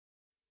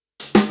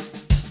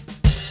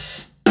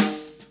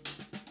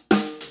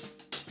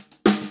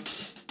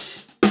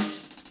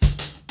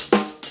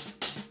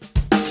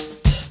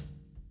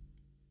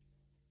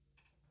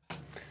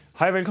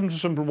Hej, velkommen til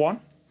Cymbal.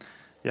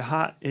 Jeg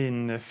har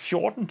en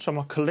 14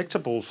 tommer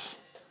Collectables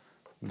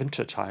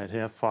vintage Hihat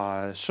her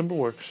fra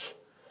CymbalWorks.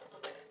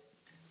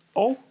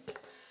 Og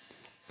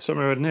som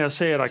er den her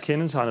serie, der er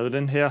kendetegnet ved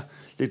den her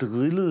lidt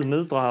rillede,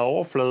 neddrejede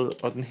overflade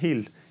og den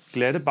helt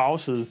glatte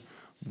bagside,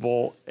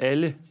 hvor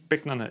alle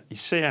bækkenerne i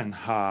serien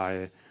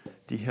har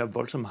de her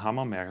voldsomme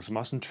hammermærker, som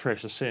også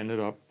trasher serien lidt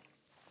op.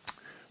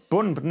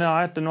 Bunden på den her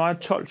Hihat, den vejer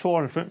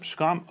 1292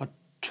 gram, og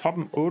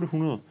toppen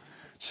 800.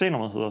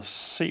 C-nummeret hedder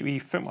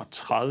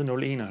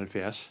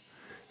CW35071.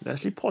 Lad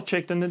os lige prøve at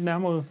tjekke den lidt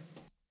nærmere ud.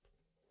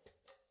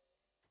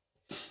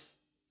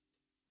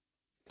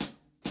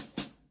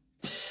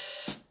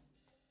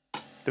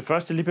 Det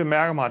første, jeg lige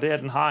bemærker mig, det er, at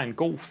den har en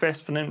god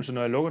fast fornemmelse,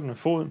 når jeg lukker den med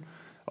foden.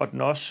 Og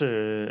den også,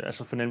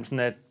 altså fornemmelsen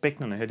af, at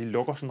bækkenerne her, de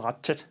lukker sådan ret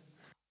tæt.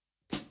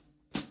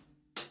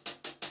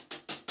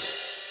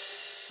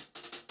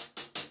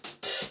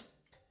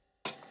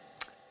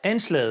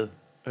 Anslaget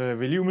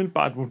vil lige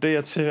umiddelbart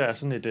vurdere til at være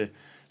sådan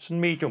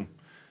medium.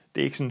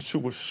 Det er ikke sådan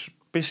super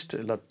spidst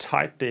eller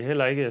tight, det er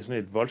heller ikke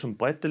sådan et voldsomt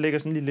bredt. Det ligger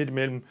sådan lige lidt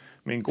imellem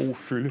med en god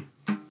fylde.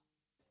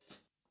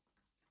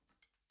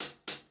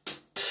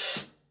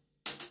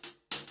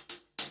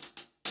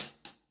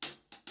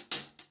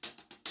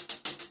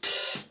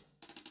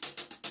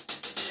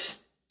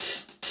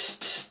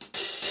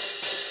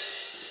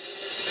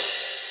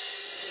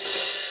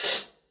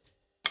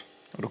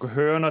 Og du kan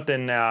høre, når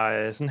den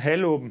er sådan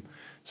halvåben,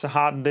 så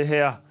har den det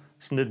her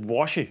sådan lidt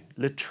washy,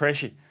 lidt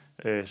trashy,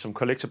 som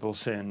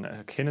Collectables-serien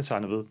er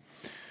kendetegnet ved.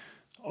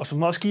 Og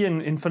som også giver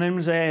en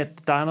fornemmelse af,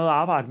 at der er noget at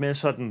arbejde med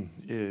sådan,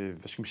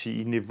 hvad skal man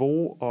sige, i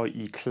niveau og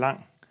i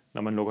klang,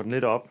 når man lukker den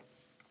lidt op.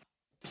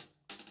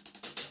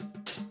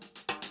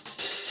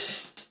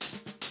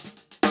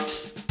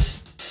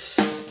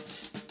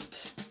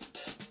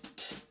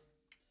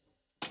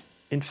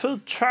 En fed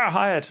tør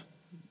Hihat.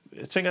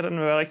 Jeg tænker, at den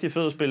vil være rigtig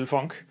fed at spille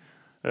funk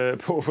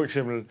på, for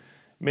eksempel.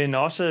 Men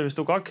også, hvis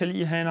du godt kan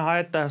lide at have en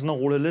Hihat, der er sådan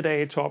rullet lidt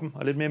af i toppen,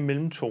 og lidt mere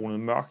mellemtonet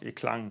mørk i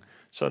klangen,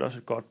 så er det også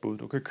et godt bud.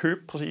 Du kan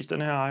købe præcis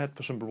den her Hihat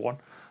på Cymbal.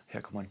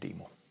 Her kommer en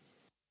demo.